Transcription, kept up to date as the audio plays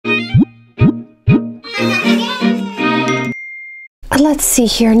let's see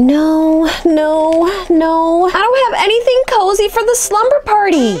here. No. I don't have anything cozy for the slumber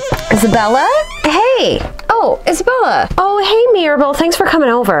party. Isabela? Hey. Oh, Isabela. Oh, hey, Mirabel. Thanks for coming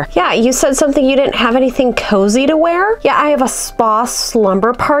over. Yeah, you said something you didn't have anything cozy to wear? Yeah, I have a spa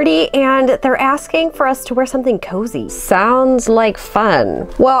slumber party and they're asking for us to wear something cozy. Sounds like fun.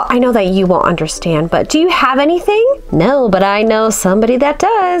 Well, I know that you won't understand, but do you have anything? No, but I know somebody that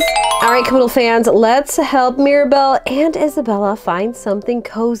does. All right, Caboodle fans, let's help Mirabel and Isabela find something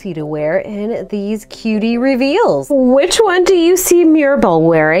cozy to wear in these cutie reveals. Which one do you see Mirabel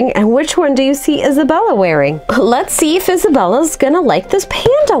wearing and which one do you see Isabela wearing? Let's see if Isabella's gonna like this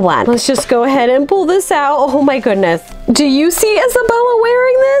panda one. Let's just go ahead and pull this out. Oh my goodness. Do you see Isabela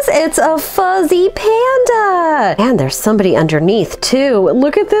wearing this? It's a fuzzy panda. And there's somebody underneath too.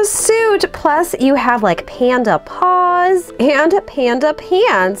 Look at this suit. Plus you have like panda paws and panda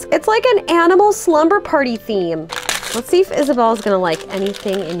pants. It's like an animal slumber party theme. Let's see if Isabella's gonna like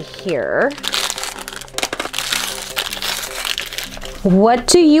anything in here. What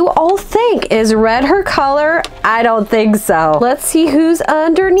do you all think? Is red her color? I don't think so. Let's see who's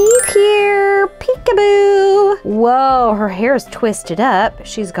underneath here. Peekaboo. Whoa, her hair is twisted up.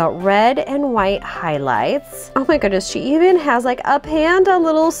 She's got red and white highlights. Oh my goodness, she even has like a panda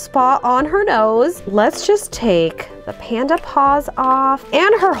little spot on her nose. Let's just take the panda paws off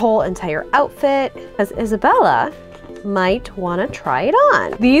and her whole entire outfit, as Isabela might want to try it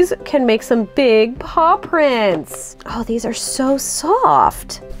on. These can make some big paw prints. Oh, these are so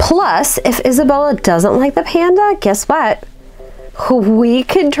soft. Plus, if Isabela doesn't like the panda, guess what? We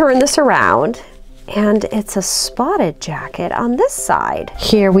can turn this around and it's a spotted jacket on this side.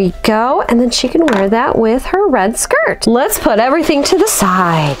 Here we go, and then she can wear that with her red skirt. Let's put everything to the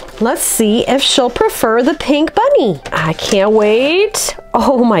side. Let's see if she'll prefer the pink bunny. I can't wait.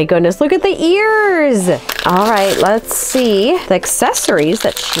 Oh my goodness, look at the ears. All right, let's see the accessories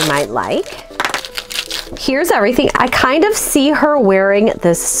that she might like. Here's everything. I kind of see her wearing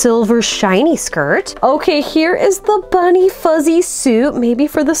this silver shiny skirt. Okay, here is the bunny fuzzy suit, maybe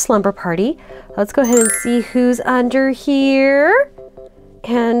for the slumber party. Let's go ahead and see who's under here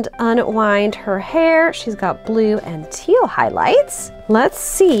and unwind her hair. She's got blue and teal highlights. Let's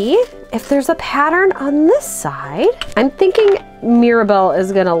see if there's a pattern on this side. I'm thinking Mirabel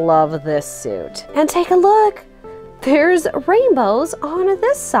is gonna love this suit. And take a look. There's rainbows on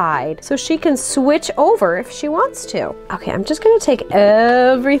this side, so she can switch over if she wants to. Okay, I'm just gonna take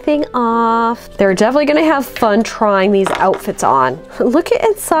everything off. They're definitely gonna have fun trying these outfits on. Look at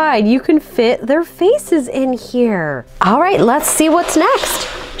inside, you can fit their faces in here. All right, let's see what's next.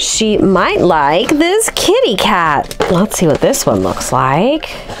 She might like this kitty cat. Let's see what this one looks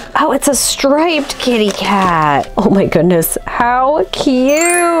like. Oh, it's a striped kitty cat. Oh my goodness, how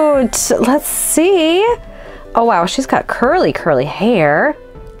cute. Let's see. Oh wow, she's got curly hair.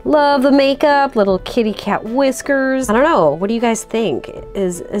 Love the makeup, little kitty cat whiskers. I don't know, what do you guys think?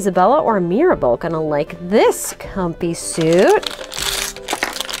 Is Isabela or Mirabel gonna like this comfy suit?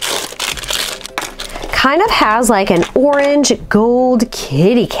 Kind of has like an orange gold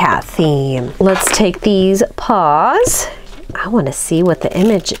kitty cat theme. Let's take these paws. I wanna see what the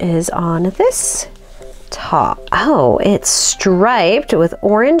image is on this top. Oh, it's striped with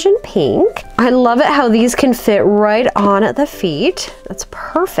orange and pink. I love it how these can fit right on at the feet. That's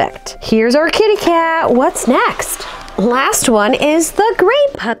perfect. Here's our kitty cat. What's next? Last one is the gray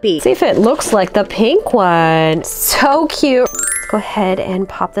puppy. See if it looks like the pink one. So cute. Let's go ahead and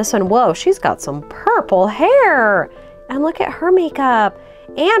pop this one. Whoa, she's got some purple hair. And look at her makeup.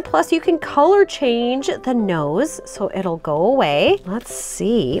 And plus you can color change the nose so it'll go away. Let's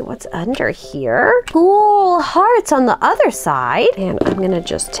see what's under here. Cool hearts on the other side. And I'm gonna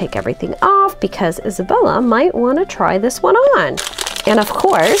just take everything off because Isabela might wanna try this one on. And of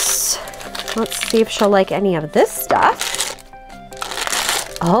course, let's see if she'll like any of this stuff.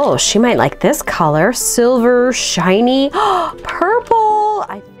 Oh, she might like this color. Silver, shiny, purple.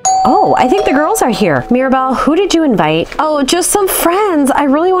 Oh, I think the girls are here. Mirabel, who did you invite? Oh, just some friends. I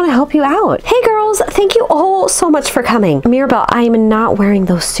really want to help you out. Hey girls, thank you all so much for coming. Mirabel, I am not wearing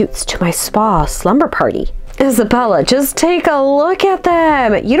those suits to my spa slumber party. Isabela, just take a look at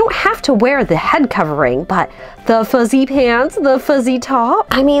them. You don't have to wear the head covering, but the fuzzy pants, the fuzzy top.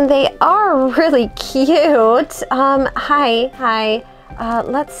 I mean, they are really cute. Hi.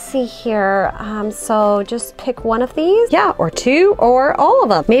 Let's see here. So just pick one of these. Yeah, or two, or all of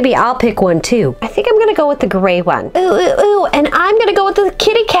them. Maybe I'll pick one too. I think I'm gonna go with the gray one. Ooh, and I'm gonna go with the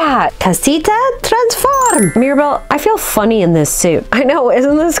kitty cat. Casita transform. Mirabel, I feel funny in this suit. I know,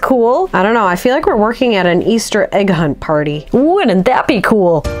 isn't this cool? I don't know, I feel like we're working at an Easter egg hunt party. Wouldn't that be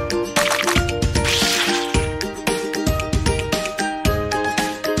cool?